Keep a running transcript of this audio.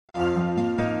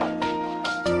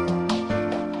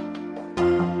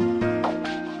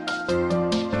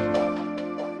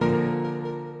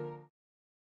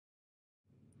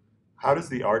How does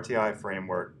the RTI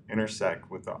framework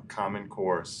intersect with the Common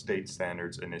Core State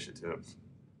Standards Initiative?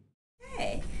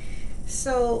 Okay,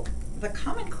 so the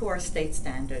Common Core State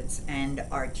Standards and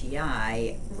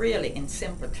RTI, really in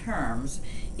simple terms,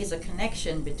 is a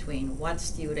connection between what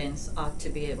students ought to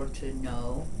be able to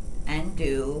know and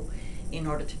do in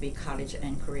order to be college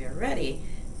and career ready.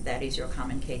 That is your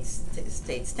Common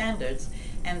State Standards.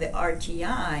 And the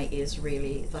RTI is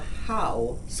really the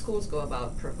how schools go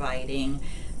about providing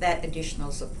that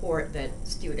additional support that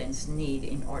students need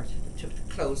in order to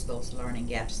close those learning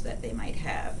gaps that they might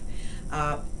have.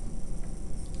 Uh,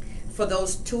 for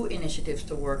those two initiatives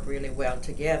to work really well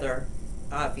together,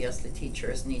 obviously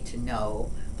teachers need to know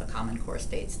the Common Core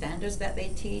State Standards that they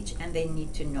teach, and they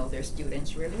need to know their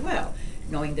students really well,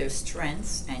 knowing their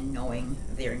strengths and knowing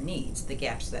their needs, the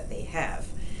gaps that they have.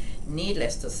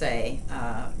 Needless to say,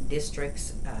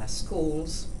 districts,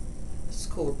 schools,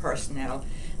 school personnel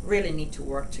really need to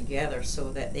work together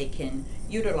so that they can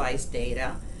utilize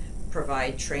data,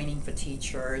 provide training for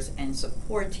teachers, and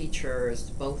support teachers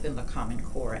both in the Common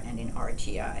Core and in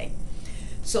RTI.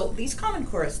 So these Common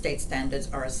Core State Standards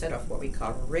are a set of what we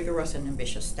call rigorous and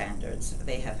ambitious standards.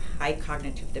 They have high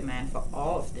cognitive demand for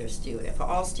all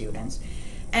students,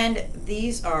 and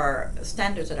these are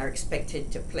standards that are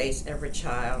expected to place every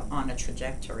child on a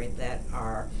trajectory that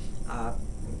are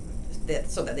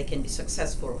so that they can be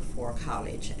successful for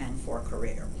college and for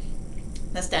career.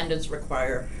 The standards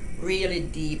require really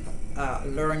deep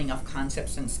learning of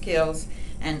concepts and skills,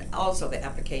 and also the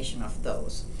application of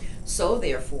those. So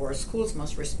therefore, schools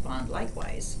must respond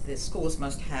likewise. The schools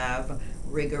must have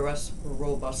rigorous,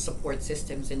 robust support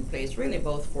systems in place, really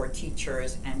both for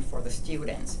teachers and for the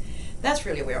students. That's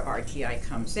really where RTI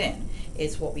comes in.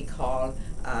 It's what we call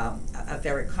a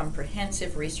very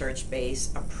comprehensive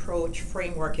research-based approach,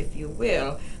 framework, if you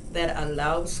will, that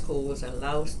allows schools,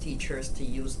 allows teachers to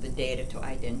use the data to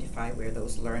identify where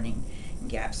those learning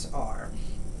gaps are.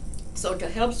 So to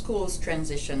help schools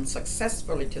transition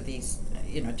successfully to these,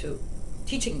 to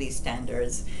teaching these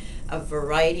standards, a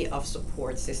variety of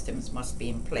support systems must be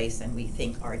in place, and we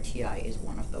think RTI is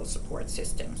one of those support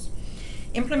systems.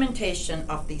 Implementation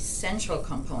of the essential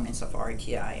components of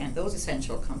RTI, and those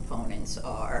essential components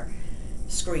are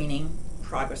screening,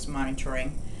 progress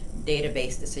monitoring,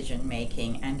 database decision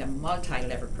making, and a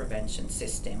multi-level prevention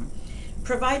system,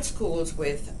 provide schools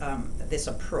with this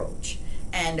approach.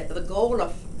 And the goal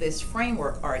of this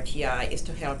framework, RTI, is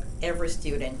to help every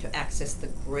student to access the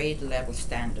grade level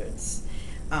standards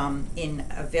in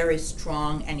a very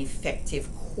strong and effective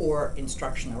core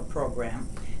instructional program,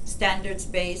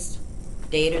 standards-based,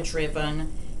 data-driven,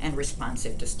 and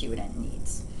responsive to student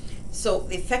needs. So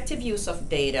the effective use of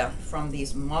data from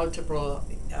these multiple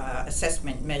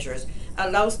assessment measures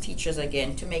allows teachers,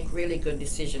 again, to make really good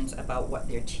decisions about what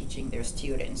they're teaching their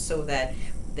students, so that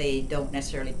they don't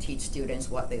necessarily teach students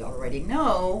what they already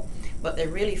know, but they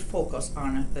really focus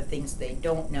on the things they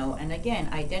don't know, and again,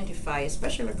 identify,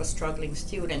 especially for struggling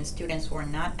students who are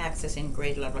not accessing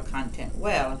grade level content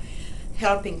well,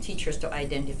 helping teachers to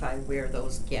identify where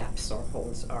those gaps or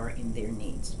holes are in their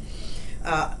needs.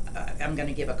 I'm going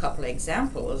to give a couple of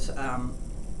examples.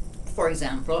 For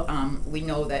example, we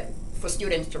know that for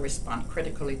students to respond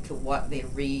critically to what they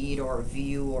read or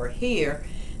view or hear,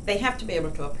 they have to be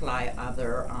able to apply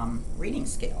other reading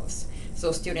skills.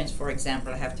 So students, for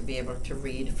example, have to be able to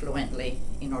read fluently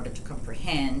in order to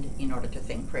comprehend, in order to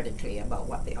think critically about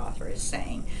what the author is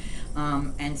saying.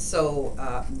 And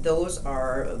so those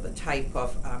are the type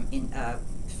of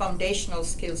foundational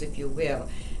skills, if you will,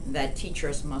 that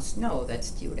teachers must know that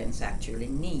students actually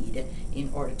need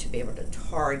in order to be able to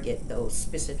target those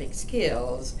specific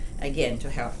skills, again, to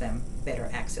help them better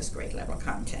access grade level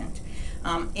content.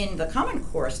 In the Common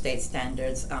Core State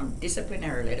Standards,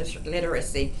 disciplinary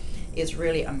literacy is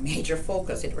really a major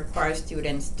focus. It requires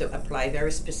students to apply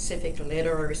very specific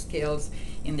literary skills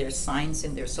in their science,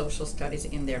 in their social studies,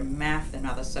 in their math and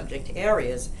other subject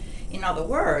areas. In other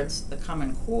words, the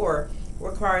Common Core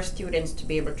requires students to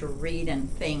be able to read and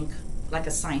think like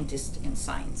a scientist in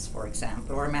science, for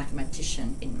example, or a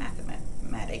mathematician in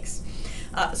mathematics.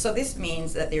 So this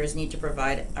means that there is need to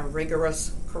provide a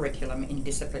rigorous curriculum in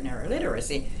disciplinary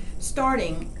literacy,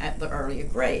 starting at the earlier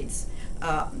grades.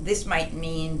 This might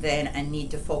mean then a need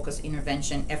to focus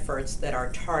intervention efforts that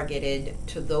are targeted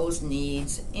to those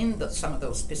needs in some of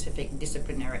those specific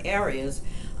disciplinary areas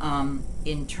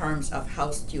in terms of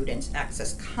how students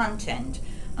access content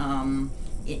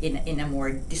in a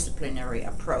more disciplinary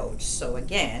approach. So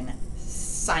again,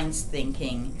 science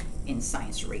thinking in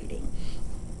science reading.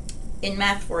 In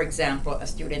math, for example, a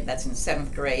student that's in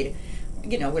 7th grade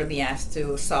will be asked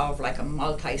to solve like a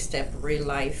multi-step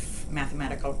real-life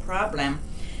mathematical problem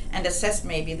and assess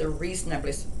maybe the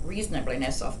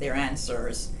reasonableness of their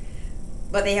answers.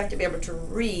 But they have to be able to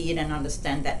read and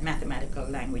understand that mathematical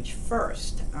language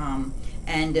first.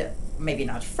 And maybe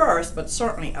not first, but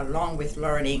certainly along with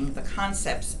learning the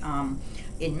concepts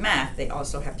in math, they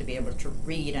also have to be able to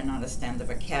read and understand the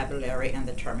vocabulary and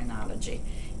the terminology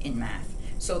in math.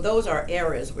 So those are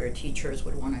areas where teachers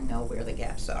would want to know where the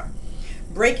gaps are.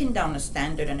 Breaking down a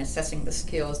standard and assessing the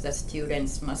skills that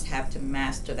students must have to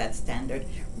master that standard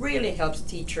really helps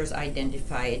teachers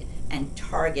identify and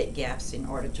target gaps in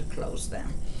order to close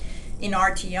them. In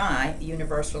RTI,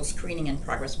 Universal Screening and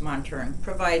Progress Monitoring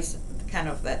provides kind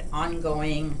of that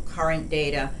ongoing current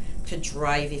data to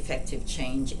drive effective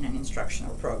change in an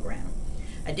instructional program.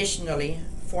 Additionally,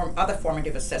 other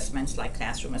formative assessments like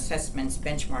classroom assessments,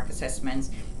 benchmark assessments,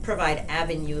 provide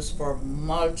avenues for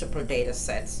multiple data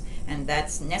sets, and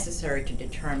that's necessary to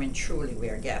determine truly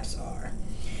where gaps are.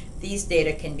 These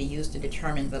data can be used to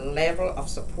determine the level of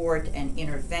support and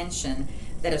intervention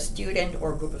that a student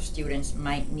or group of students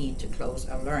might need to close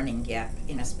a learning gap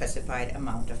in a specified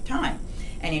amount of time.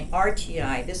 And in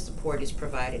RTI, this support is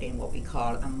provided in what we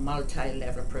call a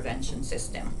multi-level prevention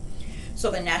system. So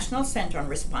the National Center on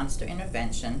Response to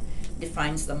Intervention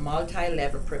defines the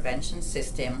multi-level prevention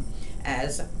system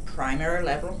as primary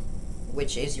level,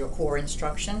 which is your core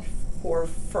instruction, core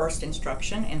first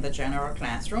instruction in the general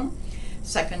classroom,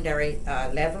 secondary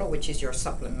level, which is your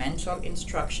supplemental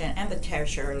instruction, and the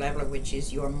tertiary level, which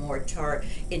is your more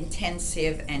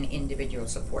intensive and individual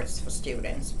supports for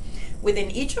students.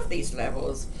 Within each of these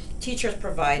levels, teachers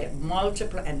provide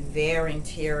multiple and varying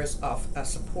tiers of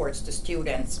supports to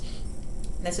students.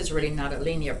 This is really not a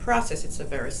linear process, it's a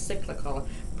very cyclical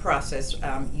process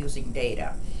using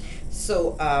data.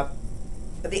 So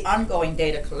the ongoing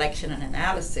data collection and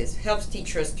analysis helps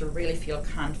teachers to really feel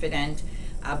confident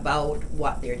about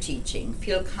what they're teaching,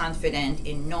 feel confident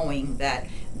in knowing that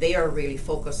they are really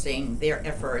focusing their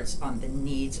efforts on the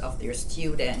needs of their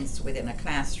students within a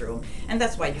classroom. And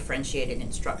that's why differentiated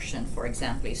instruction, for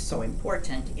example, is so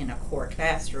important in a core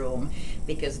classroom,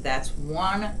 because that's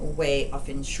one way of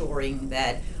ensuring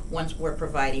that once we're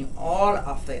providing all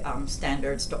of the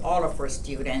standards to all of our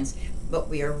students, but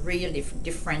we are really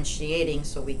differentiating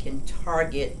so we can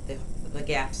target the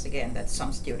gaps again that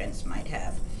some students might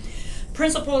have.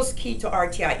 Principles key to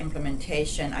RTI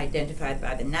implementation identified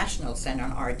by the National Center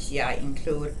on RTI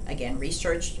include, again,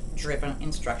 research-driven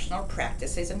instructional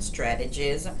practices and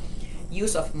strategies,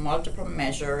 use of multiple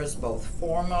measures, both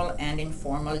formal and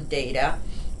informal data,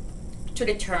 to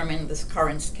determine the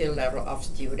current skill level of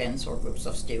students or groups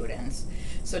of students.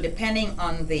 So depending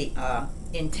on the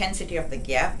intensity of the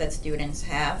gap that students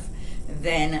have,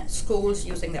 then schools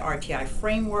using the RTI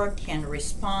framework can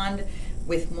respond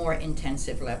with more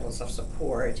intensive levels of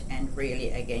support and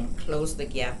really, again, close the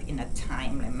gap in a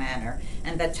timely manner.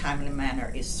 And that timely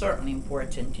manner is certainly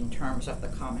important in terms of the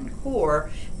Common Core,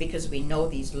 because we know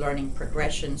these learning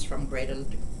progressions from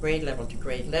grade level to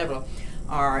grade level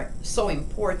are so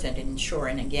important in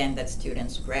ensuring, again, that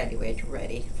students graduate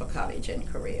ready for college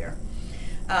and career.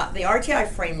 The RTI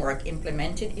framework,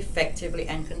 implemented effectively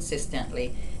and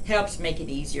consistently, helps make it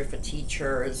easier for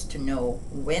teachers to know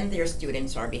when their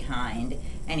students are behind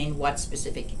and in what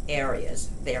specific areas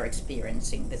they are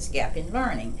experiencing this gap in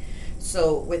learning.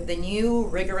 So with the new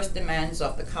rigorous demands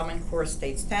of the Common Core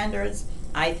state standards,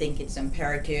 I think it's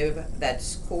imperative that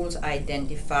schools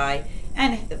identify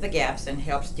the gaps and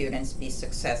help students be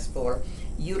successful,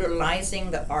 utilizing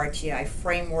the RTI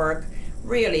framework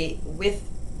really with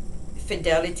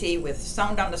fidelity, with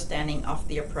sound understanding of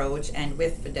the approach, and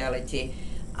with fidelity,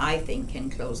 I think can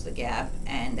close the gap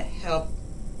and help,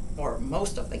 or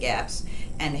most of the gaps,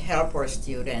 and help our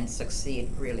students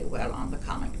succeed really well on the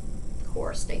Common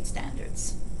Core state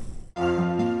standards.